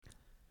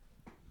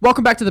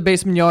Welcome back to the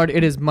Basement Yard.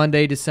 It is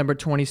Monday, December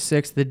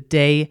 26th, the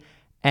day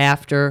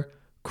after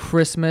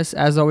Christmas.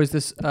 As always,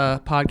 this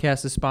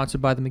podcast is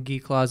sponsored by the McGee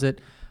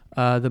Closet,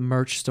 the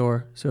merch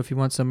store. So if you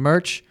want some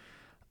merch,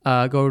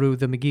 go to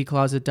the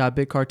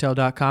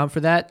McGeeCloset.BigCartel.com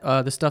for that.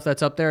 The stuff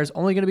that's up there is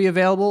only going to be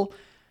available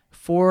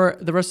for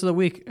the rest of the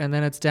week, and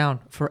then it's down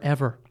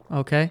forever,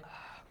 okay?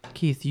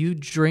 Keith, you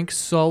drink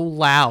so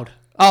loud.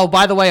 Oh,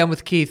 by the way, I'm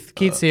with Keith.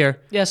 Keith's here.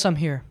 Yes, I'm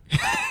here.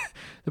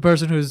 The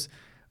person who's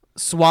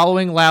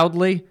swallowing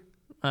loudly.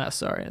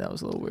 Sorry, that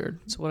was a little weird.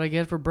 That's what I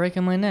get for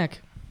breaking my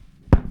neck.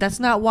 That's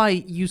not why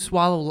you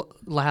swallow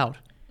loud.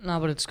 No,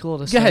 but it's cool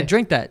to say. Go ahead,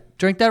 drink that.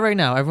 Drink that right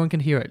now. Everyone can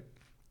hear it.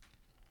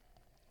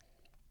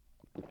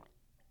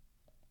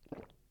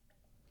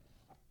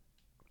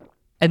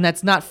 And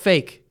that's not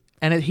fake.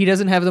 And he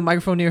doesn't have the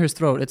microphone near his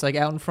throat. It's like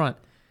out in front.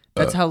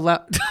 That's how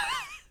loud.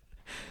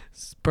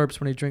 Burps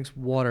when he drinks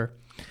water.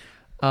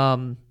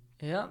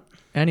 Yeah.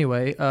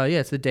 Anyway,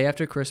 it's the day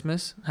after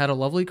Christmas. Had a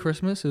lovely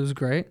Christmas. It was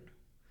great.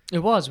 It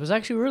was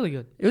actually really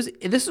good.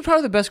 This is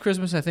probably the best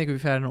Christmas I think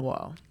we've had in a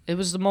while. It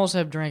was the most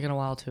I've drank in a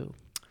while too.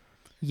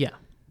 Yeah.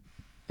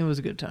 It was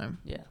a good time.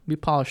 Yeah. We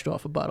polished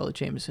off a bottle of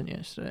Jameson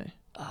yesterday.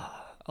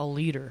 A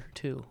liter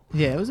too.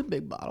 Yeah, it was a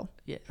big bottle.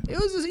 Yeah. It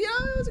was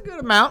a good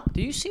amount.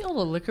 Do you see all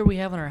the liquor we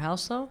have in our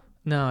house though?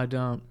 No, I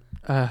don't.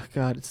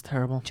 God, it's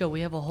terrible. Joe,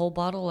 we have a whole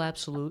bottle of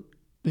Absolute.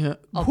 Yeah.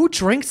 Who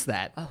drinks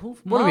that?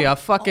 What are we, a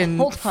fucking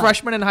hold on.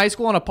 freshman in high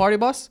school on a party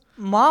bus?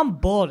 Mom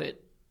bought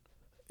it.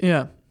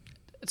 Yeah.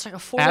 It's like a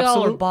 $40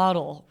 Absolute?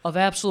 bottle of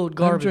Absolute I've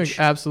garbage. drank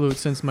Absolute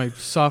since my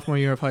sophomore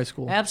year of high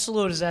school.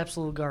 Absolute is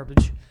absolute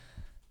garbage.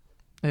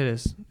 It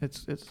is.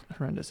 It's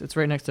horrendous. It's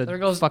right next to There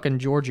goes- fucking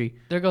Georgie.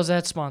 There goes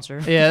that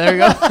sponsor. Yeah, there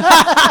you go.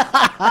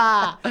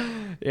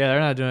 Yeah, they're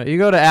not doing it. You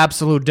go to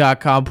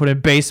absolute.com, put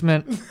in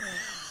basement.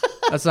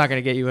 That's not going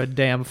to get you a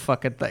damn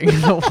fucking thing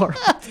in the world.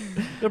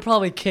 They'll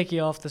probably kick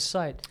you off the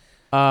site.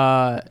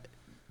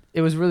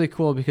 It was really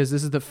cool because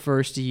this is the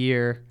first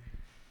year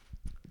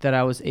that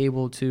I was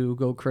able to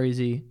go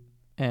crazy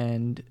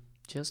and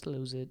Just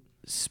lose it.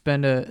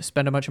 spend a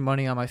bunch of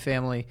money on my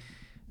family.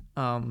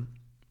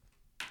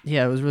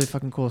 Yeah, it was really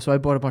fucking cool. So I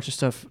bought a bunch of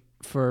stuff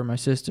for my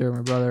sister,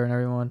 my brother, and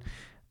everyone.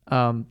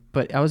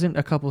 But I was in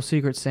a couple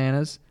Secret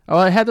Santas. Oh,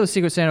 I had those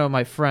Secret Santa with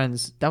my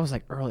friends. That was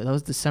like early. That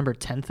was December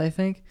 10th, I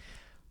think.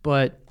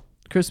 But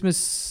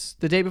Christmas,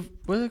 the day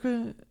before.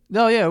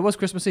 No, yeah, it was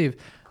Christmas Eve.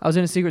 I was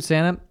in a Secret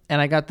Santa, and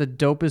I got the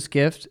dopest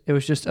gift. It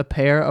was just a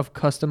pair of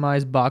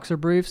customized boxer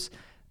briefs.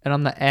 And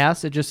on the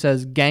ass, it just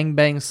says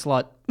gangbang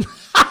slut.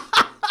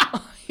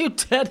 You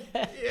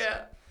deadhead.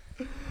 Yeah.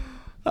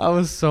 I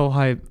was so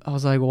hyped. I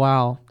was like,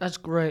 wow. That's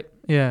great.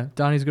 Yeah,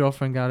 Donnie's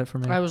girlfriend got it for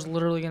me. I was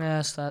literally going to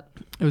ask that.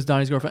 It was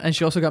Donnie's girlfriend. And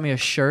she also got me a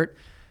shirt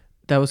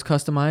that was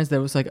customized. That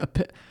was like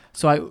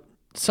so I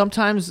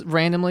sometimes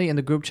randomly in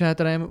the group chat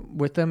that I'm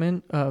with them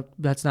in,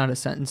 that's not a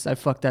sentence. I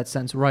fucked that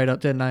sentence right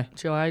up, didn't I?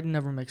 Joe, I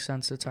never make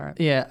sense. It's all right.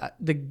 Yeah,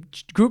 the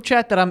group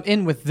chat that I'm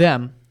in with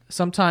them,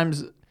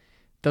 sometimes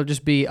there'll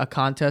just be a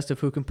contest of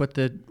who can put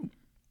the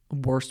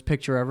worst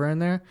picture ever in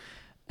there.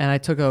 And I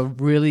took a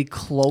really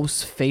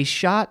close face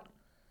shot.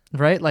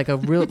 Right? Like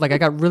I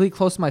got really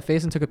close to my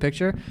face and took a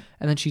picture,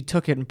 and then she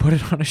took it and put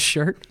it on a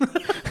shirt.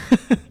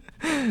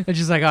 And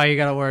she's like, "Oh, you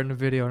gotta wear it in the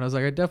video." And I was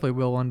like, "I definitely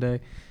will one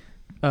day."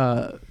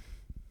 But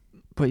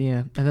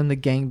yeah, and then the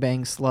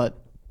gangbang slut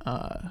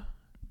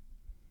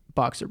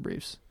boxer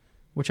briefs,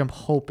 which I'm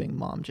hoping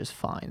Mom just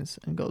finds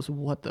and goes,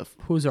 "What the?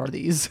 Whose are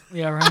these?"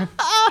 Yeah, right?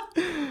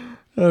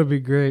 That would be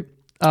great.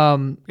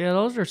 Yeah,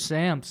 those are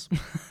Sam's.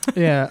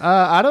 Yeah,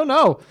 I don't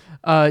know.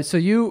 So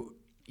you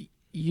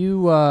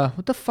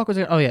what the fuck was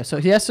it? Oh yeah, so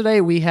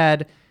yesterday we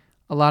had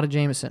a lot of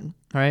Jameson,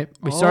 right?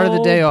 We started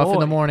the day off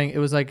in the morning. It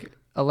was like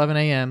 11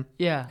 a.m.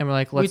 Yeah. And we're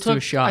like, let's do a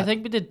shot. I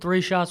think we did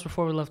 3 shots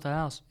before we left the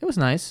house. It was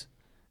nice.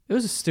 It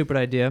was a stupid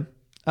idea.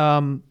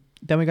 Then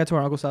we got to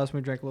our uncle's house and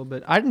we drank a little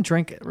bit. I didn't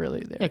drink it really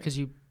there. Yeah, because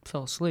you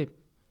fell asleep.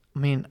 I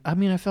mean,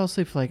 I fell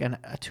asleep for like an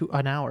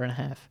hour and a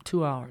half.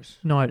 2 hours.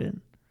 No, I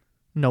didn't.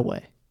 No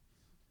way.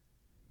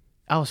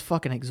 I was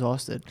fucking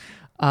exhausted.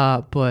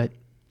 But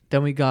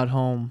then we got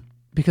home.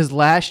 Because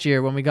last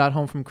year, when we got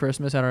home from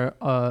Christmas at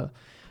our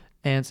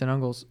aunts and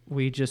uncles,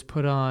 we just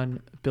put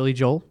on Billy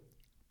Joel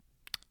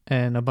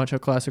and a bunch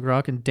of classic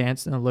rock and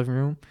danced in the living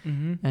room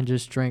and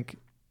just drank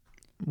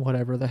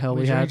whatever the hell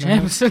we had.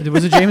 Jameson.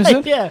 Was it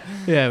Jameson? Yeah.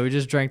 Yeah, we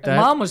just drank that. And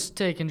Mom was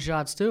taking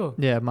shots too.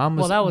 Yeah, Mom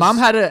was. Well, Mom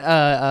had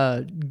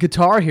a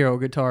Guitar Hero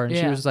guitar, and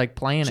she was like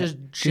playing just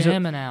it.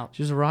 jamming out.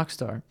 She was a rock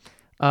star.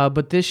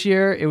 But this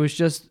year, it was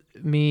just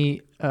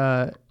me.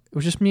 It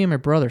was just me and my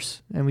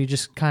brothers, and we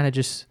just kind of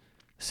just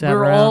sat We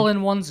were around. all in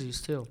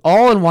onesies too.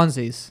 All in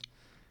onesies.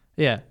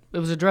 Yeah. It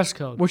was a dress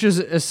code. Which is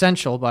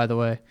essential, by the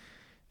way.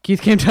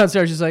 Keith came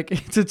downstairs. He's like,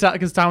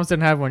 because Thomas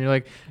didn't have one. You're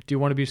like, do you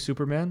want to be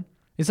Superman?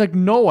 He's like,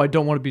 no, I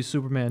don't want to be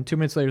Superman. 2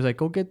 minutes later, he's like,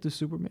 go get the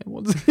Superman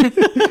ones.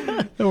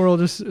 And we're all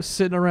just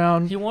sitting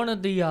around. He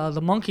wanted the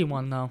monkey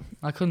one, though.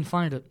 I couldn't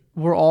find it.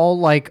 We're all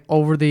like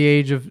over the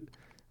age of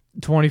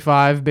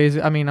 25,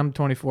 basically. I mean, I'm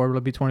 24, but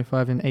I'll be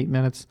 25 in 8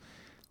 minutes.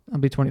 I'll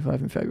be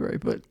 25 in February,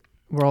 but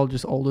We're all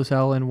just old as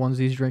hell in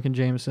onesies drinking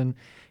Jameson.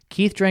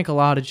 Keith drank a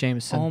lot of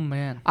Jameson. Oh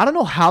man. I don't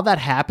know how that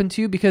happened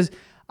to you because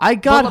I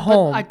got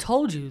home. But I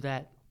told you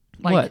that.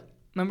 Like, What?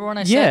 Remember when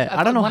I Yeah, said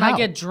I don't know when how. I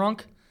get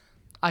drunk,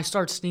 I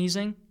start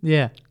sneezing.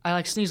 Yeah. I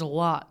like sneeze a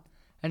lot.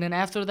 And then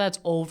after that's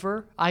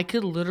over, I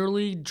could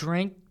literally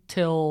drink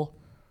till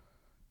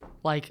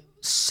like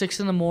 6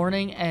 in the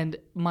morning and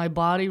my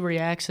body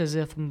reacts as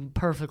if I'm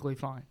perfectly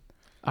fine.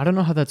 I don't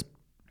know how that's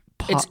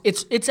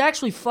It's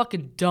actually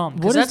fucking dumb.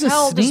 What Because is that's this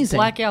how this sneezing?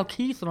 Blackout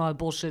Keith and all that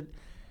bullshit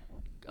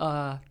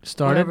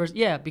started.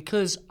 Yeah,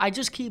 because I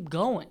just keep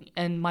going.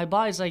 And my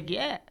body's like,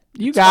 yeah.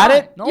 You it's got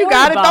fine. it. Don't You worry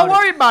got it. about Don't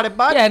worry about it,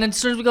 bud. Yeah, and then as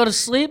soon as we go to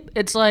sleep,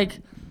 it's like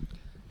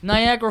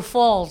Niagara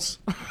Falls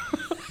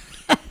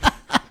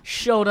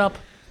showed up.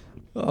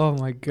 Oh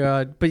my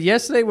god! But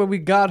yesterday when we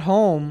got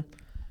home,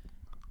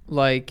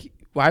 like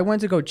I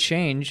went to go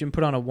change and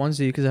put on a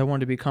onesie because I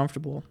wanted to be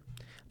comfortable.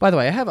 By the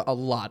way, I have a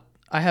lot.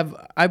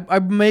 I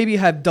maybe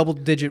have double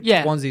digit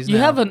Yeah, onesies you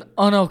now. have an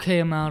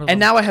unokay amount of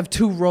And them. now I have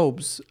 2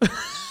 robes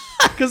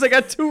because I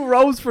got 2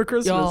 robes for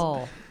Christmas.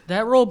 Yo,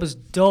 that robe is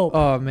dope.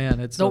 Oh man,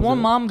 it's the so one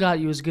good. mom got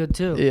you is good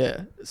too.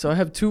 Yeah, so I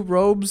have 2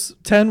 robes,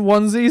 10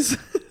 onesies.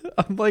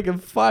 I'm like a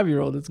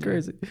 5-year-old. It's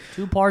crazy.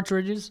 2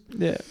 partridges,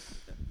 Yeah,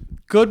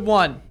 good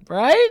one,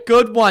 right?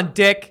 good one,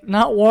 Dick.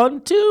 Not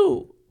 1,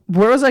 2.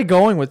 Where was I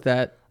going with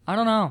that? I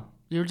don't know.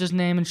 You were just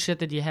naming shit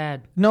that you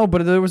had. No,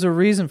 but there was a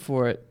reason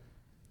for it.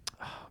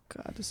 Oh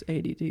god, this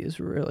ADD is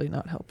really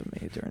not helping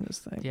me during this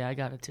thing. Yeah, I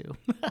got it too.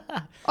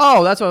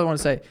 Oh, that's what I want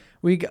to say.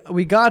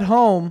 We got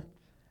home,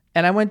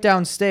 and I went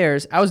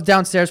downstairs. I was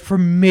downstairs for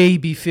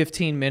maybe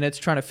 15 minutes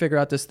trying to figure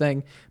out this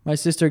thing. My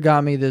sister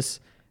got me this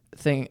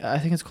thing. I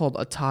think it's called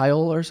a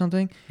tile or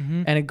something,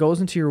 and it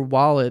goes into your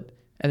wallet,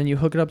 and then you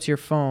hook it up to your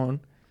phone,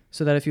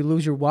 so that if you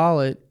lose your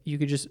wallet, you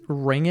could just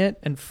ring it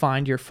and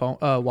find your phone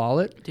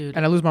wallet. Dude.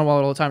 And I lose my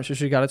wallet all the time, so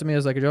she got it to me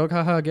as like a joke.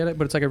 Haha, get it?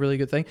 But it's like a really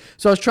good thing.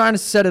 So I was trying to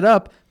set it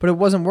up, but it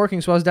wasn't working.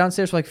 So I was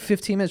downstairs for like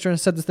 15 minutes trying to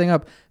set this thing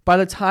up. By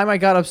the time I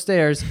got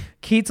upstairs,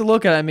 Keith's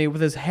looking at me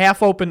with his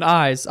half-open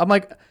eyes. I'm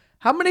like,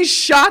 how many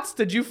shots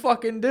did you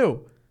fucking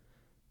do?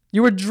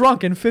 You were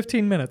drunk in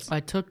 15 minutes.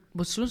 As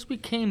soon as we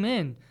came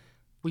in,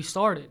 we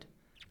started.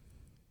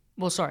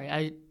 Well, sorry,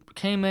 I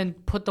came in,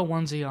 put the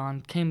onesie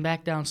on, came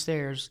back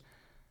downstairs,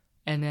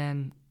 and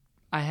then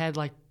I had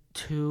like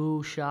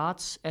 2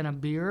 shots and a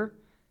beer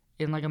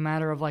in like a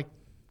matter of like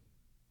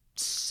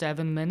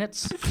 7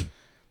 minutes.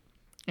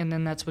 And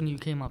then that's when you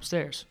came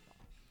upstairs.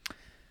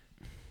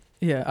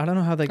 Yeah, I don't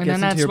know how that And gets then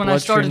into that's your when I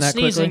bloodstream started that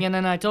sneezing, quickly. and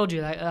then I told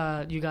you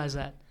that, you guys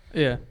that.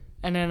 Yeah.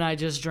 And then I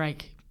just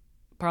drank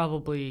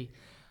probably,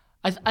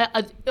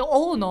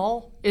 all in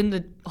all, in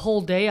the whole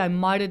day, I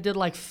might have did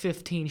like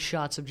 15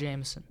 shots of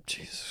Jameson.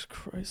 Jesus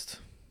Christ.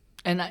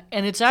 And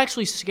it's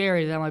actually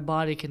scary that my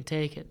body can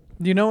take it.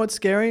 You know what's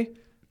scary?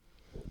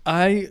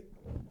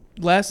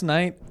 Last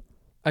night,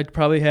 I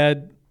probably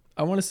had,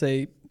 I want to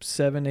say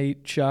 7,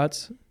 8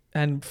 shots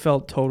and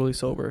felt totally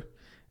sober.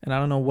 And I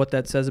don't know what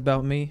that says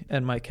about me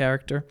and my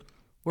character.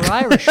 We're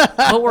Irish,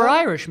 but we're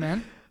Irish,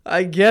 man.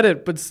 I get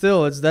it, but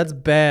still, that's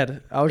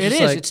bad. I was It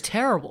just is. like, It's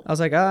terrible. I was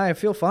like, I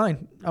feel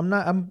fine.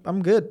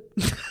 I'm good.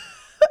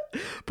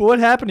 But what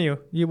happened to you?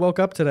 You woke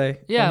up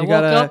today. Yeah, and I you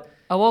woke got up.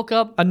 I woke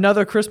up.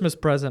 another Christmas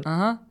present.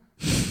 Uh-huh.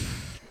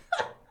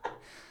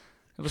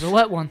 It was a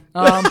wet one.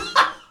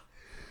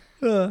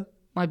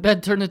 My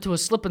bed turned into a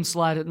slip and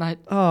slide at night.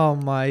 Oh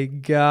my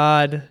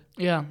God.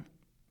 Yeah.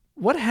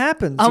 What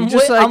happens? I'm, You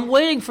just I'm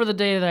waiting for the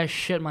day that I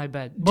shit my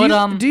bed. But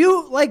do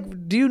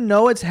you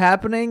know it's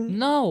happening?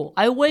 no,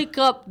 I wake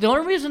up. The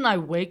only reason I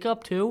wake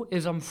up too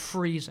is I'm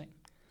freezing.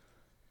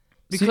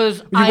 Because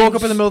you woke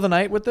up in the middle of the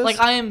night with this? Like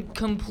I am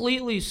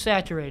completely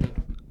saturated.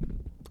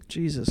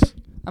 Jesus.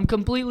 I'm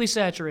completely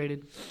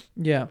saturated,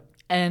 Yeah.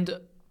 and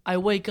I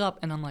wake up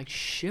and I'm like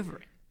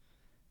shivering.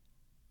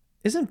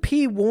 Isn't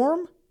pee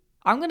warm?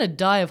 I'm gonna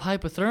die of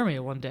hypothermia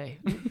one day.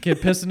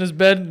 Kid pissed in his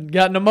bed and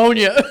got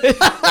pneumonia.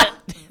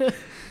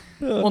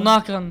 We'll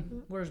knock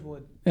on. Where's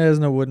wood? There's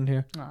no wood in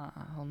here.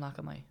 I'll knock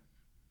on my.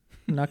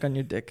 Knock on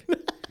your dick.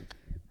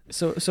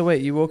 So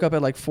wait, you woke up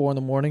at like 4 in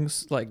the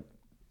mornings, like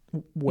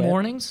wet?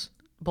 Mornings,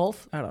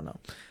 both. I don't know.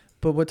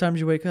 But what time did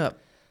you wake up?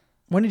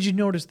 When did you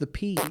notice the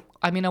pee?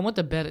 I mean, I went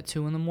to bed at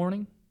 2 in the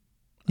morning.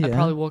 Yeah. I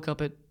probably woke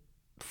up at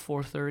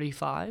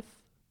 4:35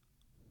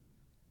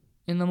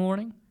 in the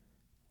morning.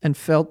 And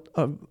felt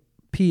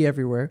pee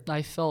everywhere.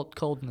 I felt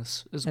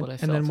coldness, is what I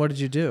felt. And then what did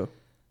you do?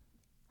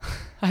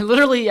 I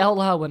literally out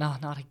loud went, "Oh,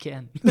 not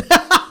again."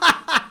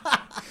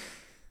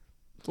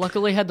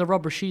 Luckily, I had the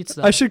rubber sheets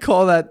though. I should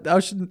title that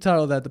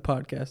the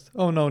podcast.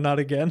 Oh no, not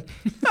again.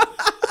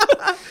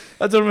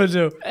 That's what I'm gonna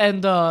do.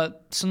 And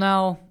so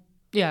now,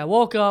 yeah, I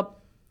woke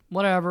up,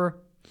 whatever,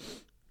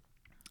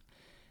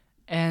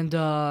 and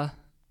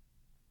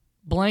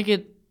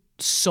blanket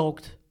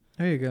soaked.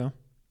 There you go.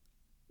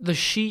 The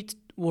sheet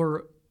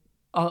were,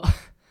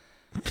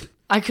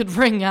 I could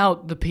wring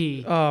out the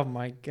pee. Oh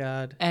my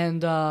God.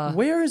 And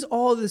Where is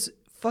all this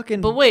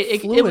fucking but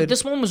wait, fluid?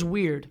 this one was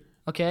weird.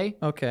 Okay,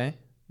 Okay.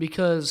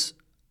 because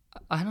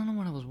I don't know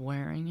what I was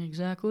wearing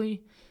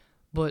exactly,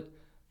 but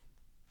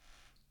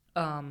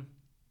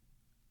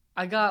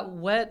I got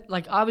wet.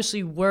 Like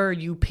obviously where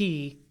you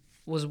pee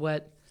was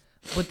wet,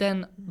 but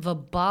then the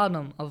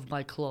bottom of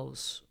my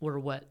clothes were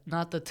wet,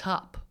 not the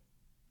top.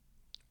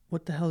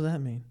 What the hell does that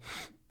mean?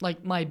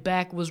 Like my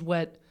back was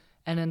wet,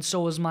 and then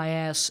so was my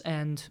ass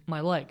and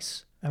my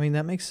legs. I mean,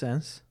 that makes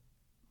sense.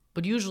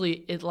 But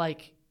usually it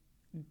like,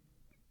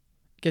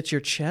 Gets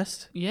your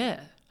chest? yeah.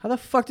 How the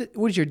fuck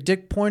what is your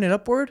dick pointed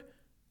upward?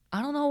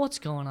 I don't know what's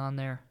going on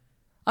there.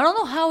 I don't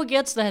know how it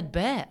gets that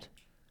bad.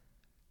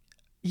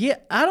 Yeah,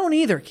 I don't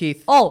either,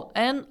 Keith. Oh,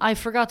 and I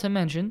forgot to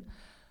mention,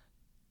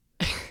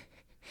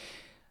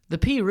 the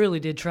pee really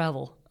did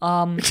travel.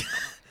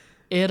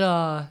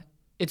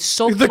 It's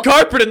soaked. The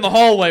carpet in the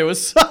hallway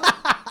was.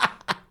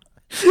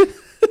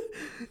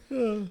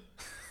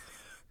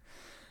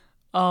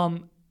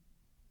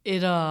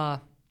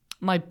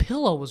 My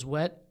pillow was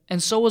wet,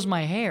 and so was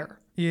my hair.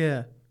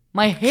 Yeah.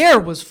 My hair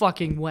was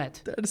fucking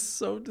wet. That is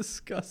so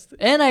disgusting.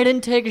 And I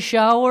didn't take a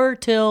shower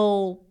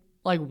till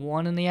like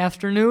 1 in the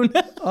afternoon.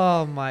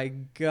 Oh my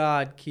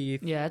God,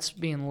 Keith. Yeah, it's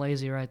being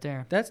lazy right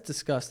there. That's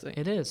disgusting.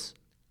 It is.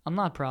 I'm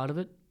not proud of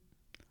it.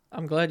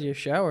 I'm glad you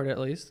showered at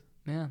least.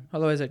 Yeah.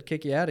 Otherwise, I'd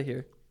kick you out of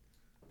here.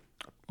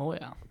 Oh,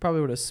 yeah.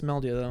 Probably would have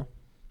smelled you, though.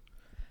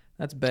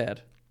 That's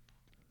bad.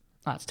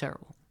 That's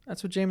terrible.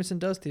 That's what Jameson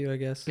does to you, I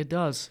guess. It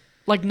does.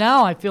 Like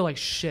now I feel like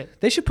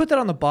shit. They should put that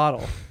on the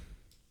bottle.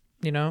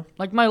 You know?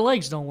 Like my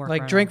legs don't work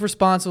Like right drink now.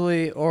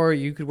 responsibly, or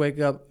you could wake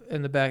up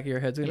and the back of your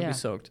head's going to Yeah. be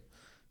soaked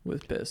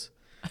with piss.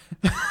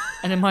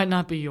 And it might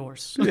not be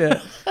yours.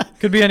 Yeah.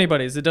 Could be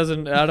anybody's. I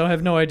don't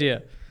have no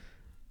idea.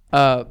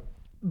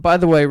 By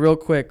the way, real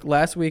quick,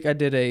 last week I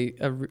did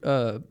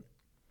a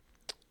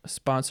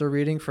sponsor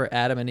reading for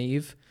Adam and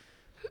Eve,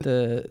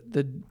 the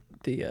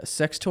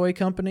sex toy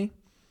company.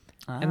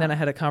 And then I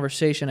had a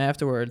conversation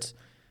afterwards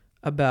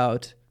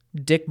about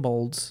dick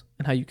molds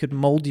and how you could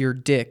mold your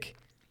dick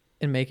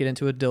and make it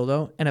into a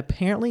dildo. And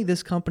apparently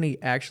this company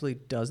actually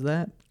does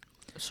that.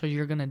 So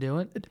you're going to do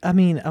it? I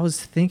mean, I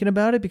was thinking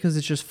about it because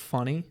it's just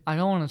funny. I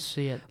don't want to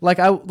see it.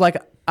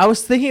 I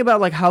was thinking about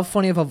like how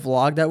funny of a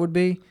vlog that would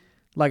be.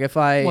 Like if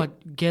I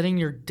What, getting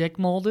your dick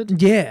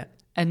molded? Yeah.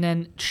 And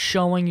then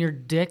showing your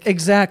dick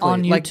Exactly.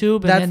 on Like,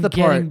 YouTube that's and the then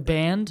getting part.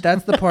 banned?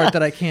 That's the part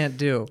that I can't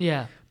do.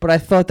 Yeah. But I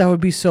thought that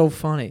would be so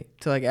funny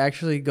to like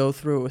actually go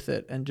through with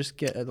it and just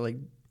get like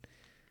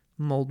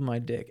mold my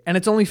dick. And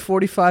it's only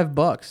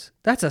 $45.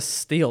 That's a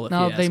steal. If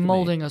Now, you are they ask me.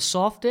 molding a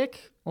soft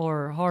dick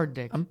or hard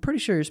dick? I'm pretty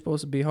sure you're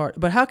supposed to be hard.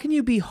 But how can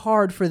you be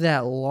hard for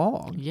that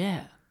long?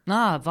 Yeah.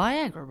 Nah,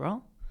 Viagra, bro.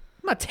 I'm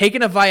not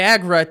taking a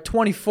Viagra at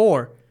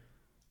 24.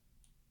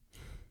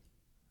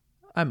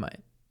 I might.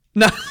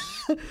 No.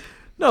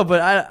 No,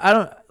 but I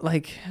don't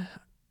like.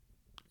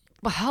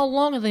 But how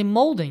long are they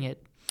molding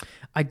it?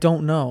 I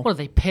don't know. What are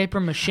they, paper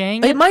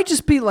macheing It it? might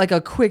just be like a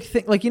quick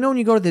thing. Like, you know when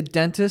you go to the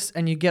dentist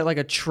and you get like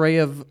a tray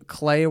of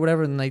clay or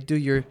whatever and they do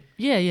your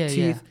Yeah, yeah, teeth?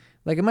 yeah.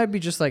 Like, it might be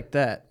just like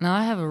that. Now,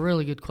 I have a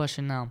really good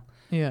question now.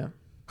 Yeah.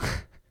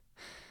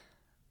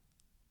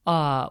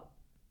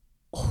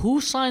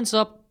 Who signs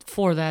up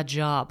for that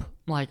job?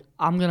 Like,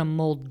 I'm going to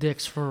mold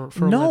dicks for a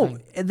No,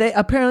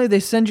 living. they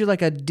send you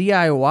like a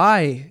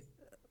DIY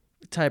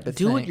type of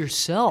thing. Do it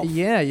yourself.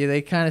 Yeah,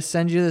 they kind of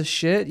send you the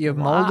shit. You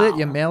mold it,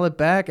 you Wow. mail it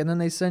back, and then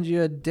they send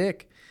you a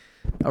dick,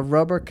 a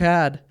rubber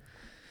cad.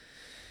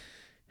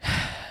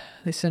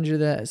 They send you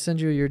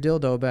your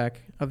dildo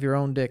back of your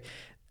own dick.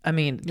 I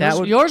mean,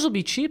 Yours will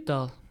be cheap,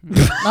 though.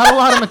 Not a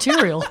lot of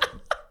material.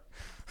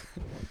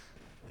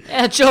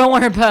 Yeah, Joe, don't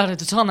worry about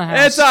it. It's on the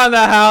house. It's on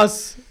the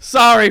house.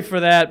 Sorry for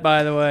that,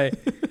 by the way.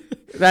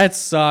 That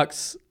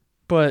sucks.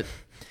 But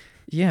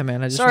yeah,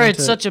 man, Sorry,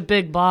 it's such a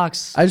big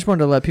box. I just wanted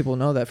to let people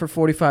know that for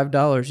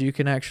 $45, you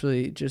can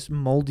actually just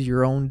mold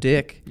your own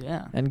dick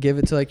Yeah. and give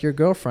it to like your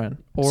girlfriend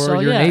or So,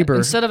 your yeah, neighbor.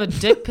 Instead of a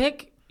dick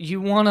pic, you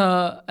want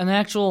an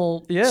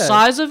actual Yeah.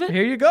 size of it?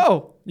 Here you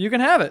go. You can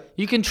have it.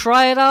 You can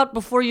try it out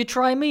before you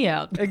try me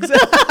out.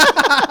 Exactly.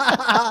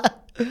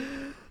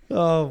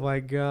 Oh my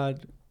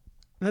god,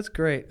 that's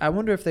great. I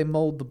wonder if they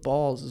mold the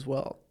balls as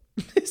well.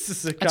 This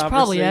is a It's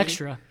probably conversation.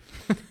 extra.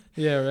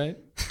 Yeah, right.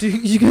 Do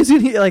you guys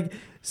need like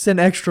send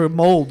extra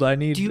mold? I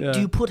need. Do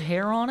you put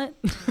hair on it?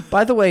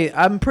 By the way,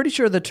 I'm pretty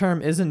sure the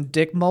term isn't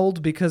dick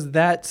mold because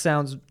that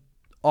sounds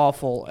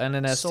awful and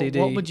an STD. So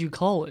what would you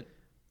call it?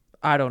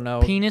 I don't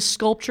know. Penis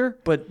sculpture?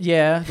 But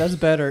yeah, that's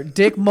better.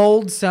 Dick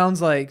mold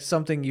sounds like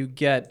something you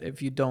get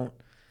if you don't.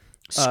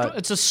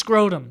 It's a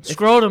scrotum.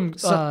 Scrotum.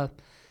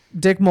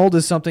 Dick mold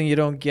is something you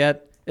don't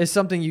get. It's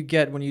something you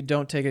get when you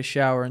don't take a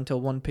shower until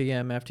 1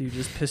 p.m. after you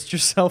just pissed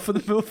yourself in the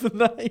middle of the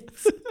night.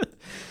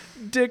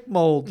 Dick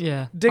mold.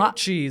 Yeah. Dick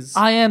cheese.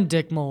 I am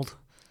dick mold.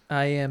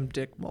 I am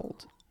dick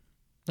mold.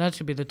 That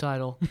should be the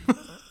title.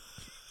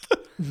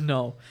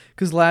 No,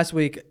 because last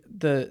week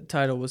the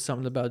title was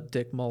something about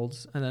dick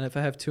molds, and then if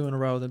I have 2 in a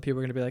row, then people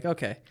are gonna be like,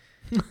 "Okay,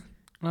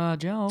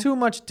 Joe, too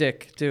much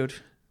dick, dude.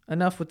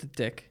 Enough with the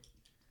dick.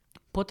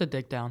 put the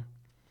dick down.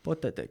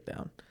 Put that dick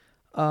down."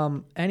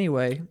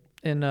 Anyway,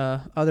 in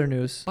other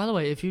news, By the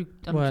way, if you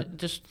What?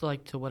 just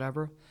like to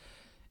whatever,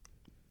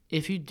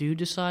 if you do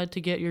decide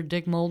to get your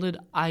dick molded,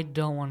 I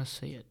don't want to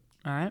see it.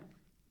 All right?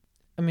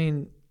 I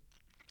mean,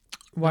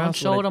 why Don't else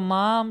show would it to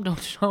mom. Don't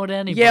show it to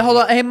anybody. Yeah, hold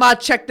on. Hey, Ma,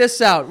 check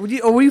this out.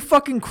 Are you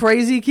fucking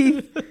crazy,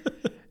 Keith?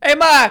 Hey,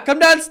 Ma, come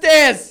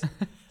downstairs.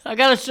 I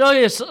got to show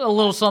you a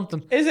little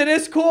something. Isn't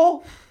this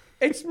cool?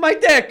 It's my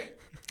dick.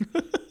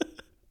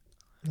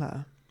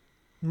 Nah.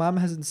 Mom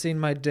hasn't seen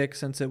my dick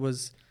since it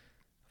was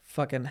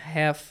fucking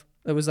half.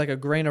 It was like a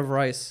grain of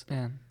rice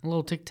Yeah, a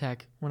little tic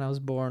tac. when I was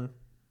born.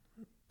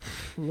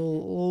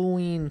 Little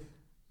ween.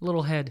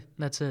 Little head.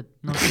 That's it.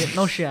 No,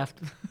 no shaft.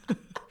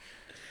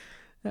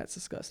 That's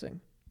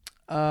disgusting.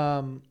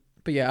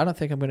 But yeah, I don't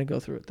think I'm gonna go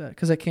through with that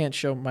because I can't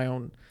show my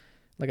own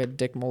like a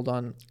dick mold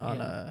on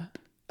Yeah.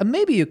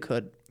 maybe you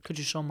could. Could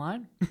you show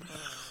mine?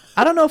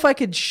 I don't know if I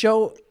could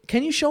show.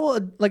 Can you show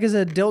is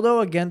a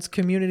dildo against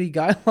community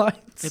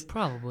guidelines? It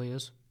probably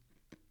is.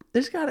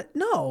 There's gotta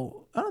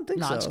no. I don't think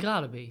No, so. it's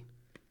got to be.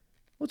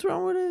 What's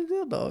wrong with a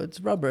dildo? It's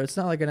rubber. It's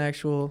not like an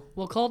actual.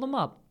 Well, call them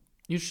up.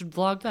 You should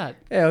vlog that.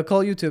 Hey, I'll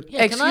call YouTube.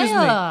 Yeah, Excuse can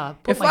I, me.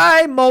 put If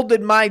my- I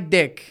molded my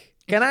dick,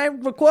 can I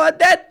record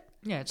that?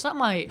 Yeah, it's not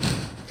my...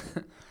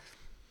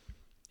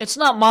 It's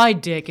not my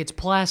dick, it's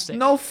plastic.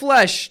 No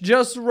flesh,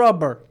 just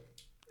rubber.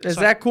 Is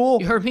Sorry. that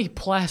cool? You heard me?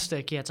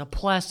 Plastic. Yeah, it's a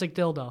plastic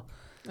dildo.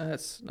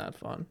 That's not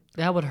fun.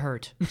 That would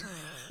hurt.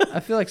 I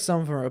feel like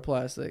some of them are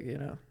plastic, you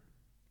know.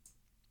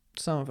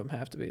 Some of them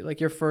have to be. Like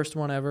your first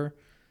one ever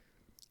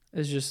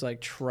is just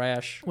like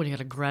trash. What, you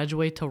gotta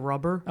graduate to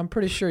rubber? I'm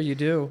pretty sure you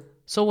do.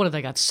 So what, have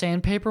they got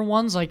sandpaper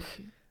ones? Like,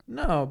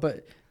 No,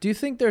 but do you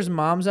think there's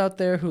moms out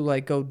there who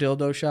like go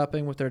dildo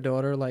shopping with their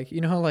daughter? Like,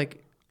 you know how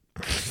like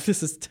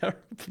this is terrible.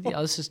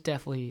 yeah, this is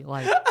definitely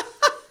like...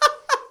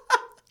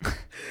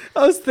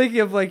 I was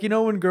thinking of like, you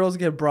know, when girls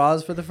get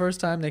bras for the first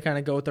time, they kind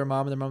of go with their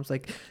mom, and their mom's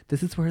like,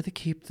 "This is where they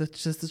keep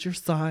this. This is your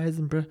size,"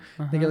 and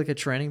they get like a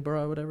training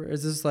bra or whatever.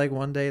 Is this like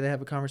one day they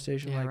have a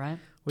conversation Yeah, like right?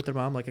 with their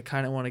mom, like I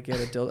kind of want to get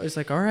a dildo. It's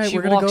like, all right, She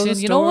we're gonna walks go to in,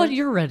 the you store. know what?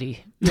 You're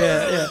ready.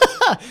 Yeah,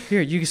 yeah.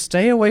 Here, you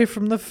stay away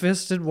from the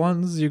fisted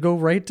ones. You go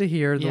right to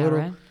here. The Yeah, little.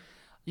 right?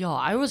 Yo,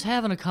 I was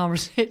having a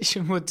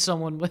conversation with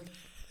someone with...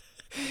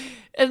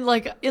 And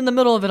like, in the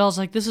middle of it, I was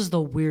like, this is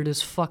the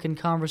weirdest fucking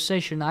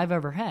conversation I've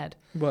ever had.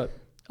 What?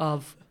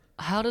 Of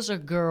how does a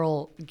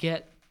girl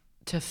get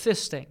to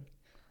fisting?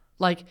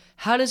 Like,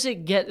 how does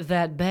it get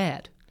that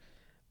bad?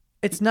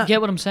 It's not Get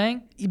what I'm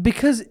saying?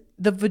 because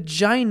the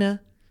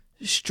vagina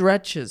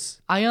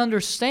stretches. I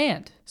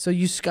understand. So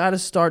you got to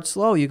start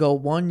slow. You go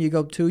 1, you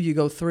go 2, you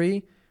go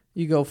 3,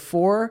 you go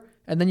 4,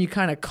 and then you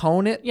kind of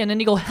cone it. Yeah, and then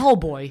you go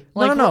Hellboy.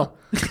 Like, No.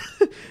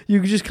 You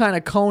just kind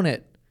of cone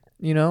it.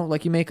 You know,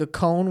 like you make a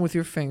cone with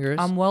your fingers.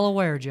 I'm well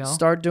aware, Joe.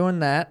 Start doing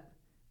that,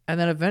 and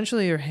then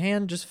eventually your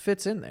hand just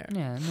fits in there.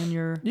 Yeah, and then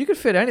you're You could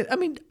fit any. I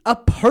mean, a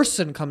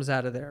person comes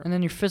out of there.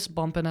 you're fist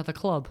bumping at the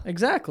club.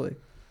 Exactly.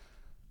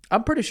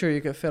 I'm pretty sure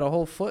you could fit a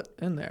whole foot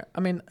in there.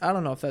 I mean, I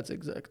don't know if that's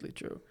exactly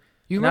true.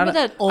 You And remember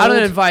that old? I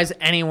don't advise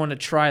anyone to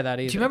try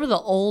that either. Do you remember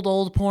the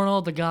old porno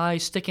of the guy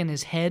sticking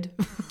his head?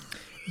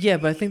 Yeah,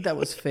 but I think that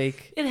was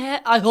fake. It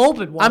had. I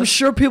hope it was. I'm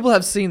sure people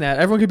have seen that.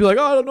 Everyone could be like,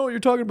 "Oh, I don't know what you're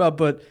talking about,"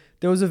 but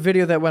there was a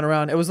video that went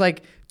around. It was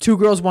like 2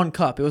 girls, 1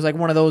 cup. It was like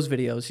one of those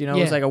videos, you know?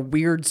 It was Yeah. like a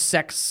weird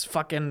sex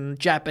fucking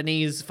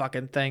Japanese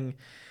fucking thing.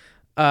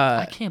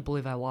 I can't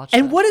believe I watched.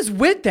 And that. what is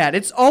with that?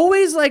 It's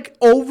always like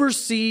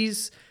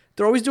overseas.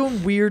 They're always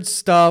doing weird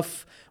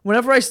stuff.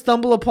 Whenever I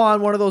stumble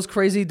upon one of those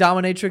crazy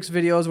dominatrix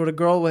videos with a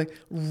girl with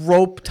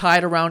rope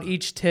tied around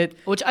each tit,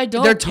 Which I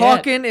don't. they're get.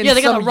 talking in yeah,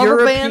 they got some the rubber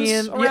European-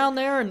 bands yeah, around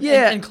there and,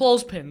 yeah. and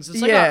clothespins. It's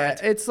like, yeah, all right.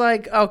 it's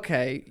like,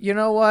 okay, you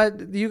know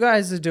what? You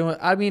guys are doing.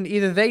 I mean,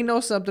 either they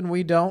know something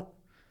we don't,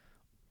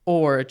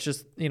 or it's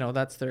just, you know,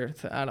 that's their.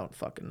 I don't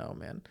fucking know,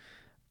 man.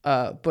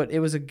 But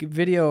it was a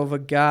video of a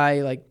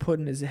guy like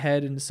putting his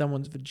head into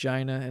someone's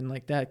vagina and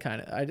like that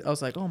kind of. I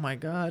was like, oh my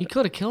god. He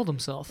could have killed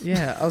himself.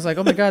 Yeah, I was like,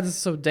 oh my god, this is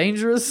so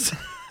dangerous.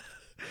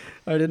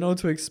 I didn't know what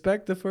to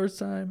expect the first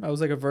time. I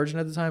was like a virgin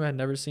at the time. I had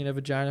never seen a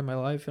vagina in my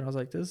life, and I was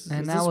like, "This is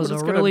And is that this was what a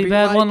it's gonna really be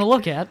bad like? one to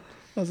look at.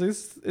 I was like,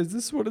 "Is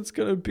this what it's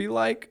gonna be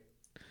like?"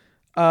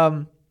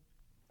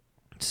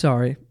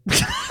 Sorry.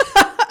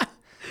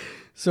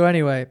 So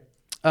anyway,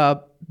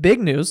 big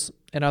news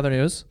and other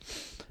news.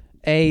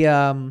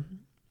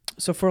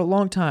 So for a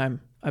long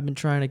time, I've been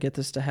trying to get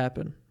this to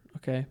happen.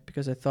 Okay,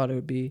 because I thought it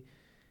would be,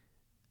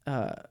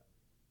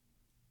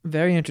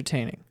 very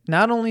entertaining.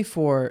 Not only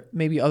for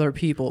maybe other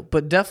people,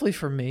 but definitely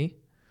for me,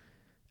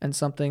 and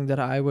something that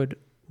I would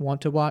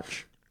want to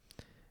watch.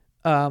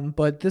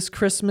 But this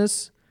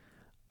Christmas,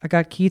 I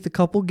got Keith a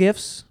couple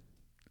gifts,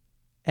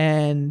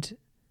 and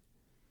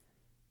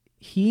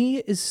he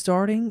is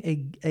starting a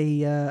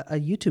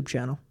YouTube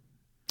channel.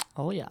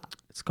 Oh yeah.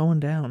 It's going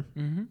down.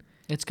 Mm-hmm.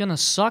 It's gonna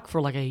suck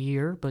for like a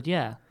year, but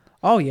yeah.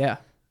 Oh yeah,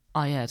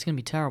 Oh yeah, it's gonna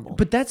be terrible.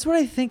 but that's what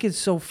I think is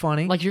so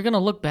funny. like you're gonna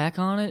look back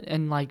on it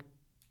and like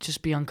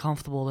just be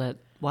uncomfortable that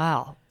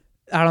wow,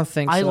 I don't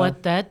think I so.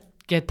 let that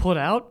get put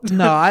out.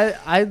 No,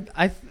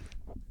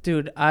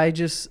 dude, I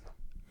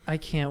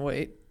can't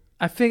wait.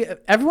 I think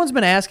everyone's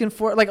been asking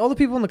for it. Like all the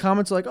people in the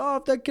comments are like, "Oh,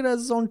 if that kid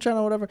has his own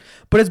channel, whatever."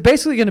 But it's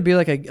basically going to be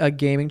like a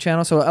gaming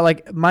channel. So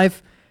like my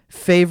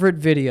favorite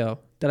video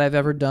that I've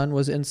ever done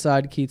was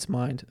Inside Keith's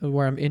Mind,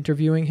 where I'm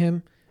interviewing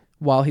him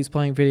while he's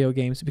playing video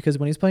games. Because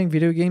when he's playing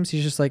video games,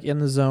 he's just like in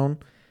the zone,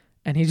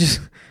 and he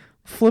just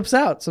flips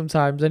out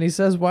sometimes, and he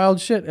says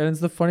wild shit, and it's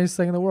the funniest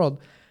thing in the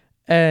world.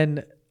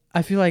 And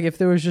I feel like if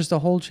there was just a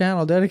whole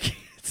channel dedicated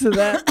to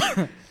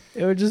that,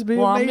 it would just be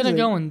amazing. I'm going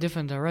to go in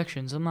different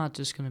directions. I'm not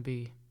just going to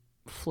be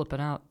flipping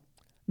out.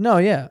 No,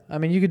 yeah. I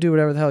mean, you could do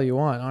whatever the hell you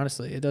want,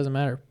 honestly. It doesn't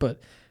matter. But,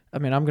 I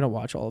mean, I'm going to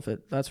watch all of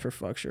it. That's for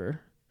fuck sure.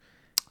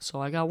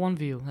 So I got one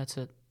view. That's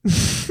it.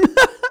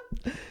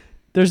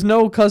 There's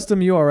no custom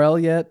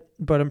URL yet,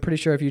 but I'm pretty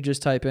sure if you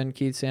just type in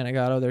Keith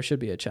Santagato, there should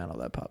be a channel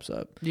that pops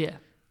up. Yeah.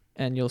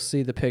 And you'll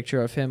see the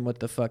picture of him with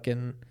the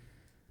fucking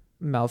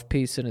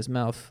mouthpiece in his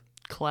mouth.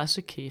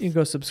 Classic Keith. You can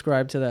go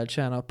subscribe to that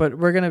channel. But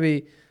we're going to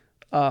be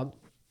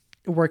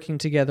working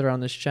together on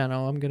this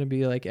channel. I'm going to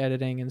be like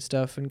editing and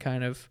stuff and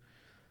kind of,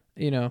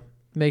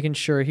 making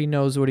sure he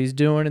knows what he's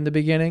doing in the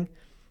beginning.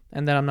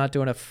 And then I'm not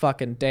doing a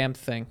fucking damn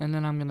thing. And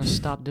then I'm going to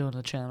stop doing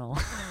the channel.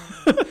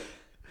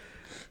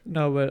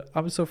 No, but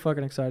I'm so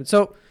fucking excited.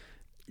 So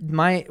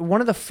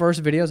one of the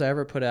first videos I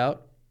ever put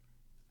out,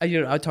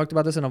 I talked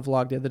about this in a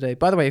vlog the other day.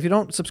 By the way, if you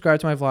don't subscribe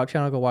to my vlog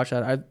channel, go watch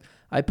that.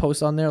 I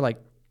post on there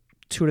like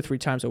 2 to 3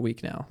 times a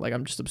week now. Like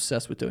I'm just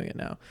obsessed with doing it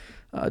now.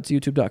 It's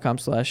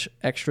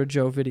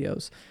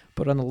youtube.com/extrajoevideos.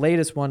 But on the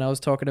latest one, I was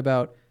talking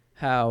about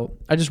how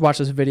I just watched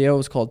this video. It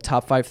was called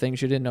Top 5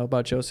 Things You Didn't Know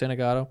About Joe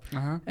Santagato.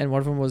 Uh-huh. And one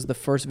of them was the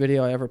first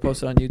video I ever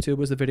posted on YouTube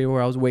was the video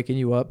where I was waking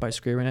you up by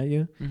screaming at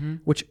you,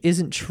 which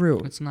isn't true.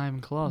 It's not even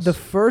close. The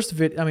first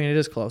video, I mean, it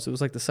is close. It was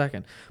like the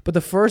second. But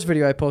the first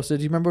video I posted,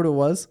 do you remember what it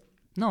was?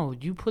 No,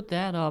 you put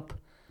that up.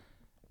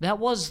 That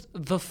was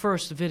the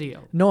first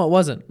video. No, it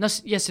wasn't.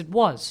 Yes, it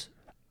was.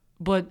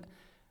 But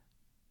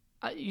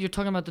you're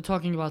talking about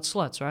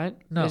sluts, right?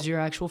 No. Is your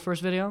actual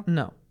first video?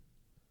 No.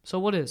 So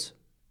what is?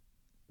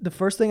 The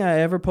first thing I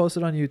ever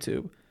posted on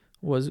YouTube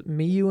was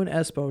me, you, and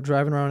Espo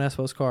driving around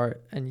Espo's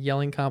car and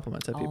yelling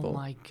compliments at people. Oh,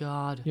 my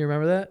God. You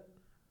remember that?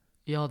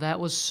 Yo,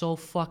 that was so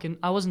fucking...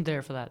 I wasn't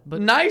there for that,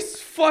 but...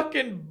 Nice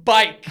fucking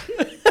bike!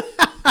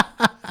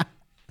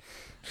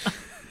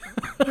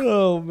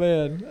 Oh,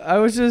 man. I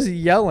was just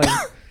yelling.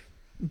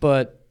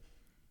 But,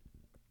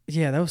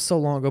 yeah, that was so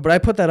long ago. But I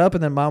put that up,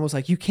 and then Mom was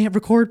like, you can't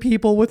record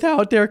people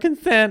without their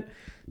consent.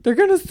 They're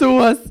going to sue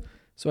us.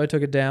 So I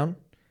took it down.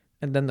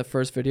 And then the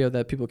first video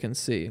that people can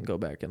see and go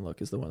back and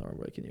look is the one where I'm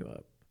waking you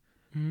up.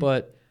 Mm-hmm.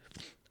 But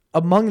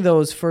among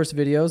those first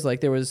videos,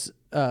 like there was,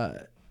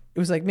 it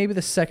was like maybe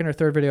the second or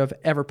third video I've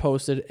ever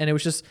posted. And it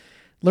was just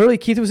literally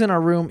Keith was in our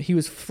room. He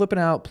was flipping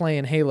out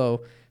playing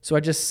Halo. So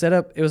I just set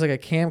up, it was like a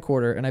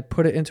camcorder and I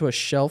put it into a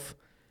shelf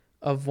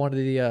of one of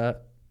the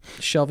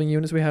shelving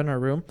units we had in our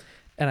room.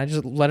 And I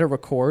just let it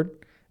record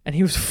and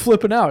he was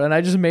flipping out. And I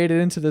just made it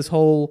into this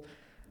whole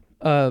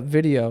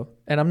video.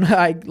 And I'm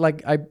not,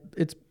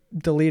 it's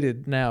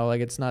deleted now,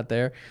 like it's not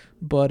there,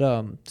 but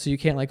so you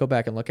can't like go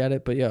back and look at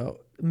it. But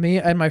me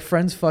and my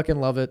friends fucking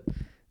love it.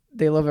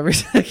 They love every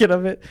second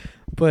of it.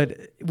 But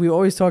we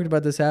always talked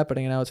about this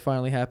happening, and now it's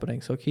finally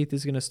happening. So Keith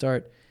is gonna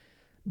start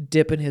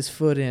dipping his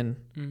foot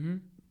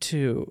in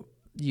to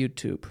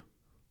YouTube.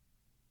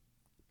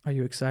 Are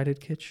you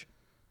excited, Kitch?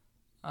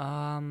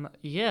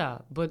 Yeah,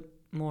 but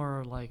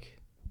more like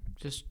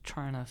just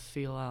trying to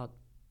feel out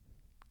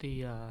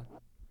the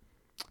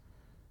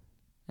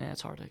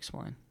it's hard to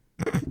explain.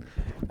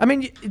 I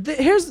mean,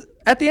 here's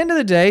at the end of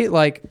the day,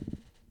 like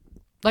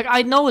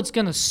I know it's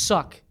gonna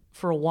suck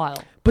for a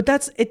while, but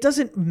it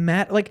doesn't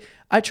matter. Like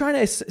I try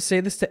to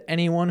say this to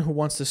anyone who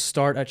wants to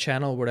start a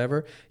channel or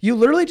whatever. You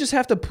literally just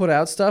have to put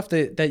out stuff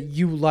that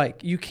you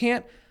like. You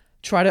can't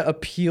try to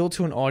appeal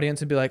to an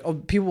audience and be like, oh,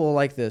 people will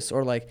like this,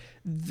 or like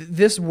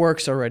this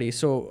works already.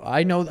 So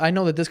I know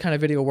that this kind of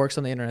video works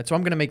on the internet, so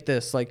I'm gonna make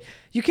this. Like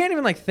you can't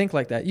even like think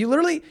like that. You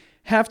literally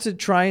have to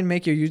try and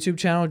make your YouTube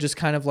channel just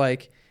kind of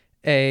like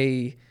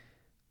I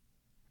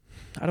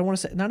don't want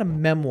to say not a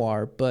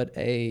memoir, but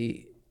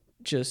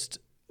just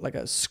like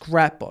a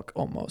scrapbook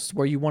almost,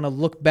 where you want to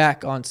look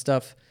back on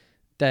stuff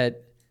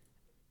that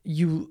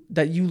you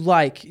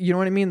like, you know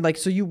what I mean? Like,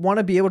 so you want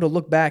to be able to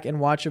look back and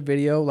watch a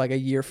video like a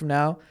year from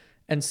now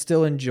and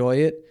still enjoy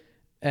it.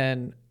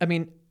 And I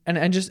mean,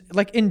 and just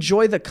like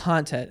enjoy the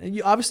content.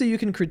 And obviously you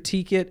can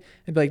critique it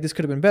and be like, this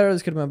could have been better,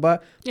 this could have been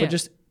better, but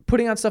just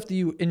putting out stuff that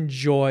you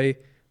enjoy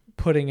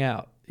putting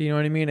out. You know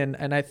what I mean?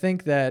 And I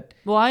think that...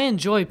 Well, I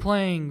enjoy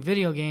playing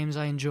video games.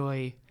 I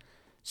enjoy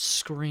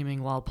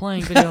screaming while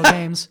playing video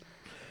games.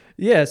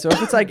 Yeah, so if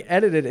it's like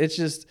edited, it's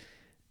just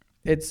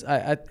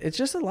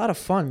a lot of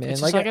fun, man.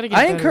 Like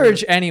I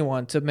encourage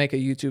anyone to make a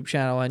YouTube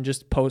channel and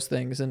just post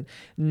things and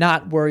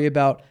not worry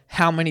about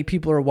how many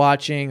people are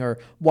watching or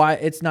why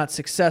it's not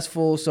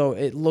successful, so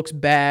it looks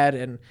bad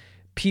and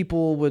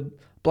people would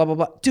blah, blah,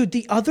 blah. Dude,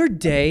 the other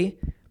day,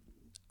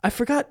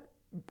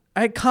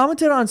 I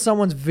commented on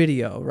someone's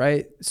video,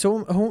 right?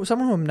 So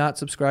someone who I'm not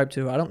subscribed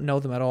to, I don't know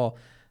them at all,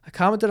 I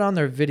commented on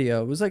their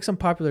video. It was like some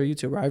popular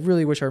YouTuber. I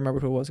really wish I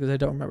remembered who it was because I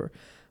don't remember.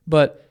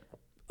 But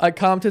I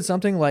commented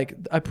something like,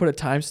 I put a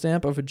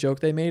timestamp of a joke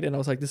they made, and I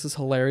was like, this is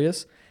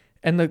hilarious.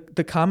 And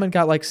the comment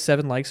got like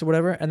 7 likes or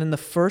whatever. And then the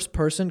first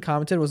person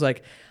commented was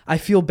like, I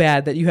feel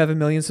bad that you have 1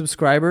 million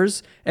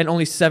subscribers and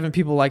only 7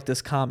 people like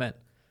this comment.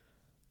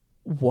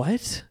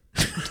 What?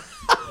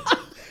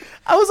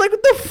 I was like,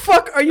 what the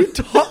fuck are you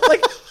talking?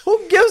 Like,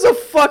 who gives a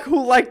fuck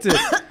who liked it?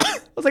 I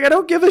was like, I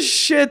don't give a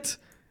shit.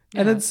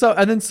 Yeah. And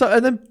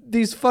then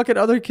these fucking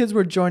other kids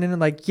were joining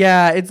and like,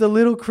 yeah, it's a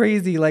little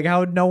crazy, like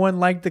how no one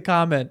liked the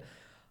comment.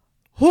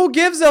 Who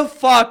gives a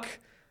fuck?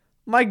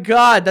 My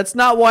God, that's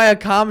not why I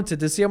commented,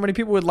 to see how many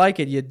people would like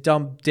it, you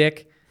dumb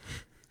dick.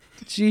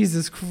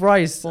 Jesus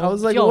Christ. Well, I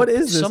was like, what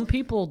is this? Some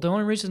people, the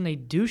only reason they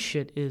do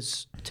shit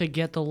is to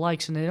get the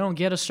likes, and they don't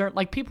get a certain...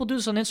 Like, people do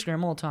this on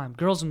Instagram all the time.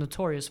 Girls are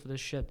notorious for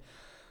this shit.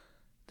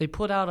 They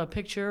put out a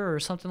picture or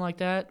something like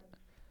that,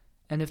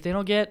 and if they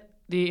don't get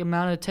the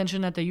amount of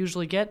attention that they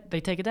usually get, they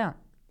take it down.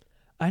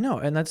 I know,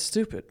 and that's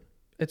stupid.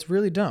 It's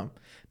really dumb.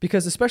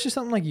 Because especially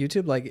something like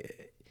YouTube,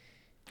 like,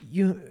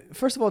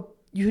 first of all,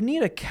 you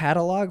need a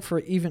catalog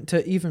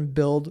to even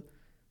build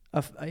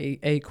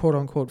a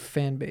quote-unquote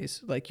fan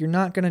base. Like, you're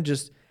not going to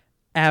just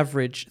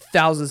average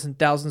thousands and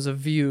thousands of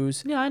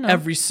views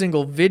every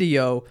single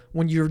video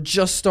when you're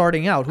just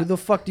starting out. Who the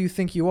fuck do you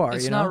think you are?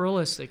 It's not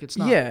realistic. It's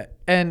not. Yeah,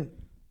 and,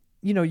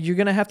 you're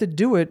going to have to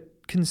do it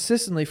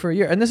consistently for a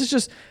year. And this is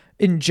just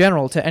in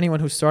general to anyone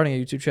who's starting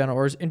a YouTube channel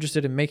or is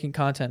interested in making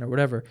content or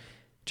whatever.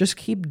 Just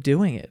keep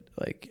doing it.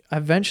 Like,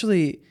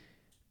 eventually,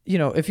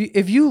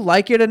 if you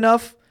like it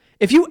enough,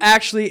 if you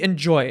actually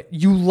enjoy it,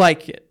 you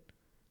like it,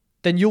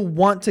 then you'll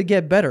want to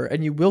get better,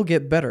 and you will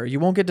get better. You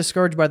won't get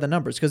discouraged by the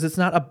numbers because it's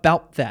not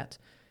about that.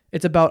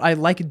 It's about, I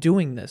like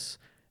doing this,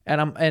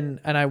 and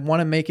I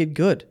want to make it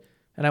good,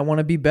 and I want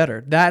to be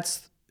better.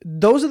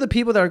 Those are the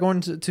people that are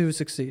going to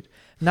succeed,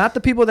 not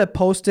the people that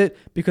post it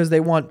because they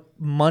want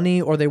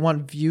money or they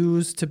want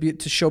views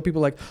to show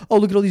people like, oh,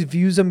 look at all these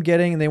views I'm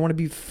getting, and they want to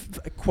be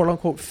quote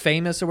unquote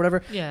famous or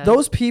whatever. Yeah.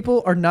 Those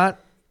people are not.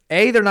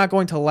 They're not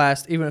going to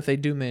last even if they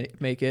do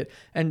make it,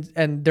 and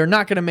they're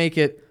not going to make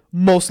it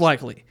most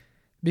likely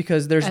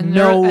because there's and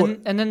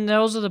then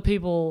those are the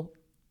people,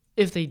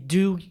 if they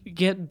do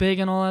get big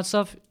and all that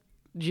stuff,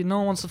 no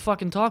one wants to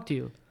fucking talk to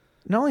you.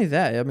 Not only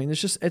that, I mean,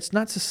 it's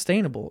not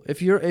sustainable.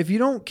 If you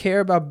don't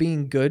care about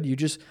being good, you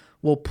just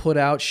will put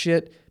out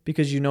shit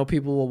because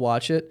people will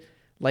watch it.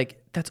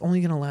 Like, that's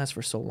only going to last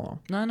for so long.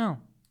 I know.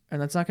 And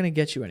that's not going to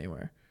get you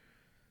anywhere.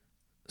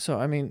 So,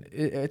 I mean,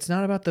 it's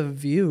not about the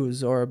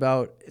views or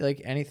about,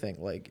 like, anything.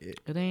 Like,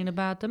 it ain't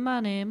about the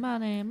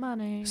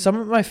money. Some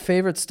of my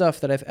favorite stuff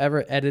that I've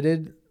ever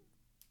edited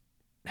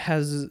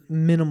has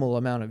minimal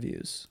amount of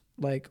views.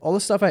 Like, all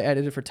the stuff I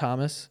edited for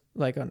Thomas,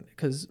 like,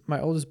 because my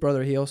oldest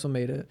brother, he also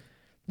made a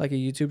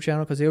YouTube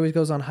channel because he always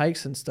goes on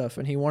hikes and stuff,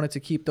 and he wanted to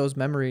keep those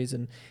memories,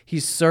 and he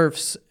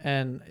surfs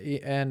and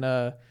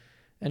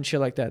shit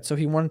like that. So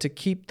he wanted to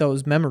keep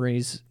those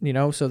memories,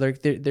 so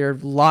they're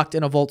locked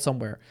in a vault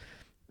somewhere.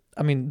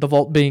 I mean, the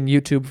vault being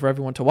YouTube for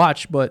everyone to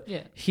watch, but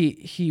yeah.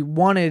 he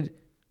wanted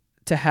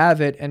to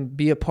have it and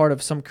be a part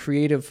of some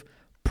creative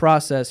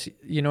process,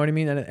 you know what I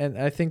mean? And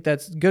I think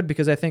that's good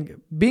because I think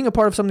being a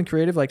part of something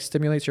creative like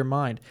stimulates your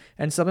mind,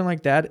 and something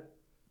like that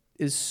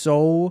is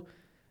so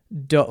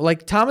dope.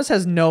 Like, Thomas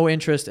has no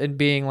interest in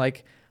being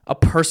like a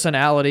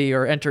personality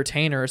or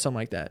entertainer or something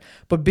like that,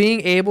 but being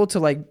able to,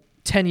 like,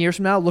 10 years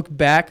from now look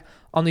back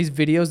on these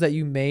videos that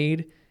you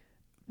made,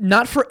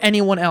 not for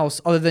anyone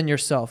else other than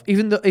yourself,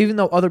 even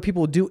though other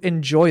people do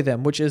enjoy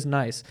them, which is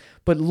nice,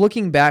 but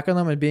looking back on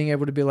them and being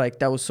able to be like,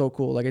 that was so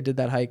cool, like, I did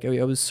that hike,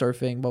 I was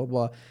surfing, blah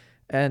blah blah.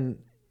 And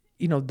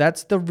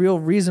that's the real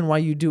reason why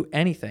you do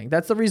anything.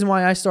 That's the reason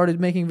why I started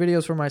making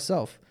videos for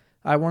myself.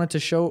 I wanted to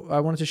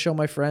show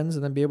my friends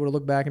and then be able to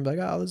look back and be like,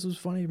 oh, this was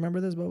funny,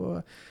 remember this, blah blah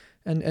blah,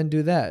 and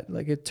do that.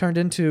 Like, it turned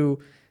into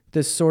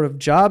this sort of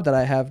job that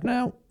I have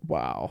now.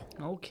 Wow.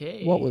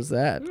 Okay. What was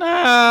that?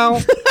 No.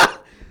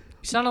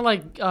 You sounded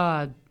like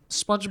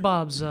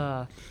SpongeBob's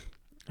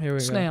Here we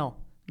snail,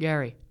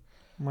 Gary.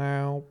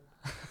 Wow.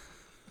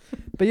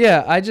 But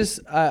yeah, I just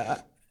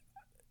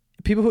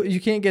people who, you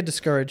can't get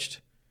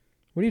discouraged.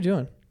 What are you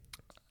doing?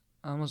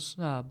 I almost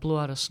blew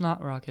out a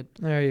snot rocket.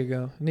 There you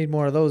go. I need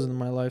more of those in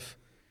my life.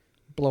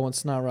 Blowing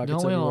snot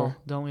rockets everywhere.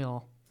 Don't we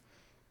all?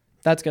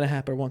 That's gonna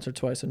happen once or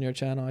twice on your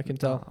channel, I can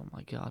tell. Oh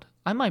my God.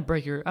 I might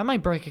break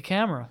a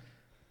camera.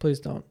 Please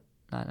don't.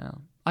 I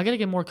know. I gotta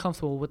get more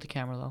comfortable with the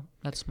camera though.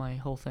 That's my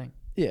whole thing.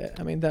 Yeah,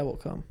 I mean, that will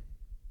come.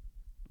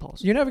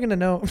 Pause. You're never gonna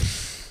know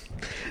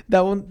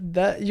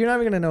you're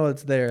never gonna know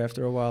it's there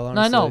after a while,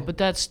 honestly. No, I know, but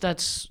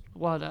that's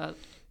what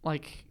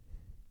like.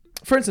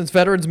 For instance,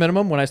 Veterans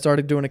Minimum, when I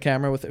started doing a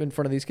camera in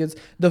front of these kids,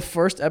 the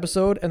first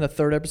episode and the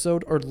third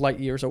episode are light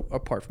years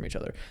apart from each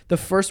other. The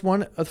first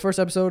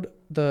episode,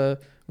 the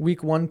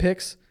week 1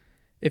 picks,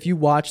 if you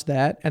watch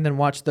that and then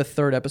watch the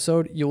third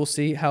episode, you will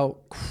see how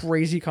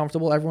crazy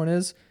comfortable everyone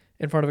is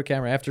in front of a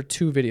camera after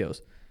 2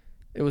 videos.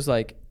 It was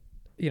like,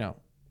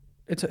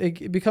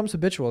 it becomes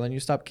habitual and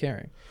you stop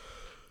caring.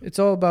 It's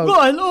all about.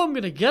 Well, I know I'm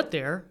gonna get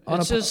there. On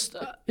It's just.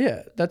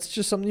 Yeah, that's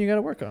just something you got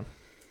to work on.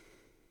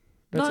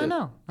 That's I it.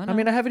 know. I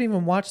mean, I haven't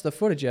even watched the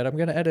footage yet. I'm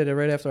gonna edit it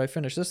right after I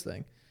finish this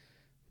thing,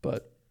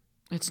 but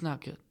it's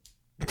not good.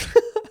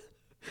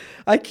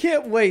 I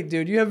can't wait,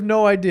 dude. You have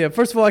no idea.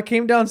 First of all, I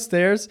came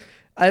downstairs.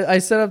 I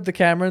set up the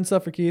camera and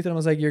stuff for Keith, and I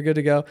was like, "You're good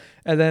to go."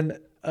 And then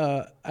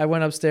I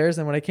went upstairs,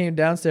 and when I came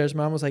downstairs,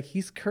 Mom was like,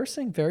 "He's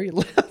cursing very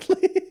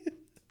loudly."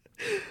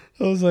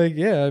 I was like,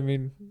 "Yeah, I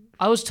mean."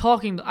 I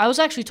was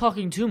actually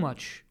talking too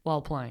much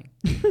while playing.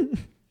 There's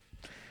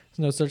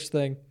no such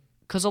thing.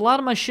 Because a lot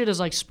of my shit is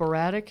like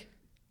sporadic.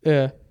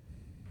 Yeah.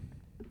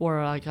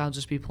 Or like I'll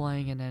just be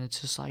playing and then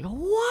it's just like,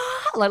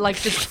 what? Like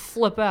just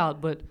flip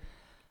out. But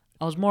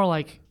I was more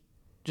like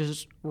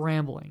just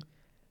rambling.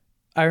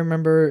 I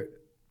remember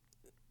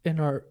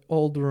in our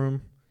old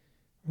room,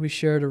 we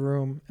shared a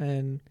room,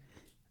 and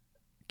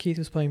Keith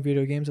was playing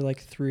video games at like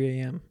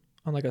 3 a.m.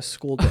 on like a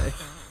school day.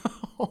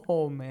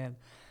 Oh, man.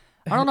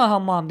 I don't know how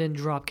Mom didn't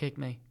drop kick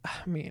me. I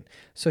mean,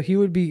 so he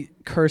would be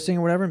cursing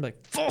or whatever and be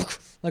like, fuck,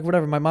 like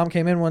whatever. My mom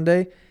came in one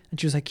day and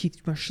she was like, Keith,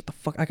 you better shut the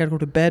fuck, I gotta go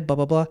to bed, blah,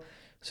 blah, blah.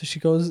 So she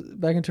goes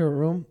back into her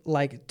room.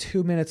 Like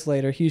 2 minutes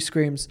later, he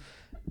screams,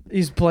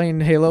 he's playing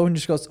Halo and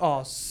just goes,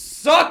 oh,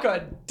 suck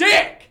a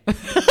dick.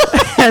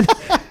 And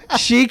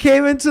she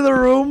came into the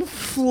room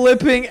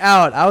flipping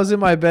out. I was in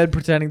my bed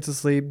pretending to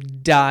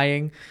sleep,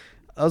 dying.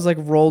 I was like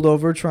rolled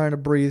over trying to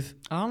breathe.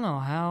 I don't know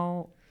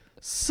how.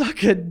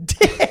 Suck a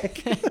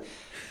dick.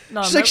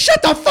 No, She's like,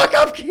 shut the fuck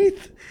up,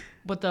 Keith.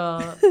 But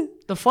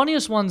the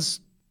funniest ones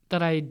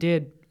that I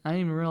didn't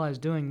even realize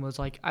doing was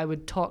like I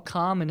would talk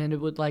calm and then it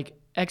would like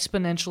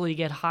exponentially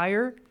get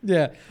higher.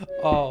 Yeah.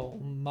 Oh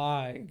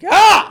my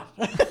God.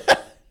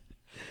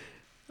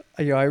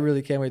 Yo, I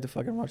really can't wait to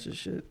fucking watch this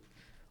shit.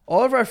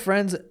 All of our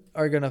friends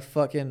are gonna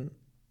fucking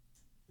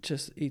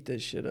just eat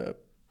this shit up.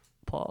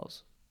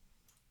 Pause.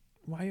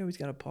 Why you always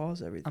gotta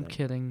pause everything? I'm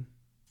kidding.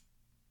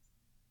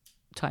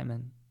 Time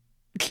in.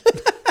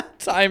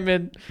 Time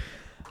in.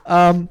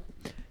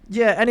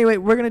 Yeah, anyway,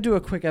 we're going to do a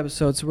quick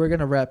episode, so we're going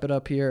to wrap it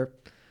up here.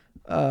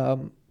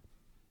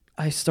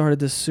 I started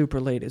this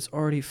super late. It's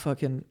already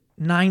fucking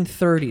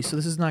 9:30, so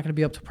this is not going to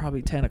be up to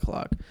probably 10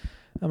 o'clock.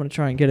 I'm going to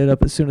try and get it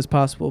up as soon as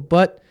possible.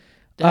 But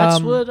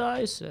that's what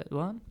I said.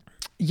 What?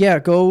 Yeah,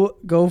 go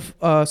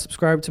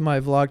subscribe to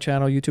my vlog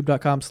channel,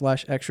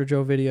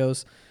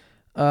 youtube.com/extrajoevideos.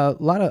 A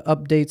lot of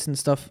updates and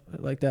stuff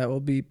like that will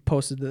be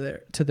posted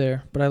to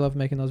there. But I love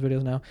making those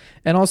videos now.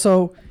 And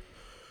also,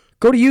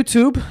 go to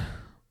YouTube,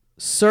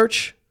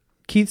 search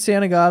Keith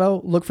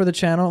Santagato, look for the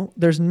channel.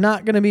 There's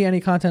not going to be any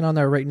content on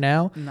there right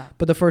now, No.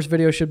 but the first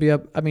video should be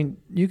up. I mean,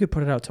 you could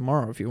put it out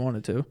tomorrow if you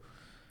wanted to.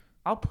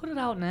 I'll put it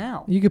out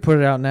now. You could put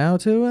it out now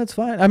too. That's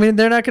fine. I mean,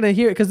 they're not going to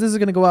hear it because this is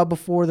going to go out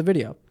before the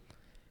video.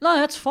 No,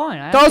 that's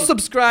fine. Go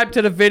subscribe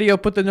to the video,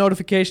 put the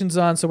notifications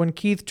on, so when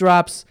Keith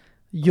drops,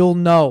 you'll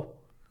know.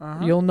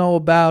 Uh-huh. You'll know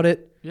about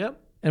it. Yep.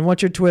 And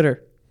what's your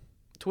Twitter?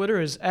 Twitter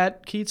is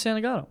at Keith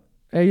Santagato.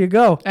 There you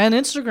go. And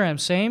Instagram,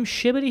 same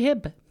shibbity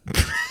hib.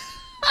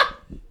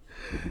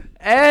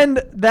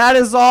 And that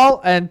is all.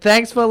 And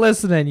thanks for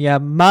listening, you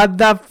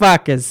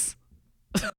motherfuckers.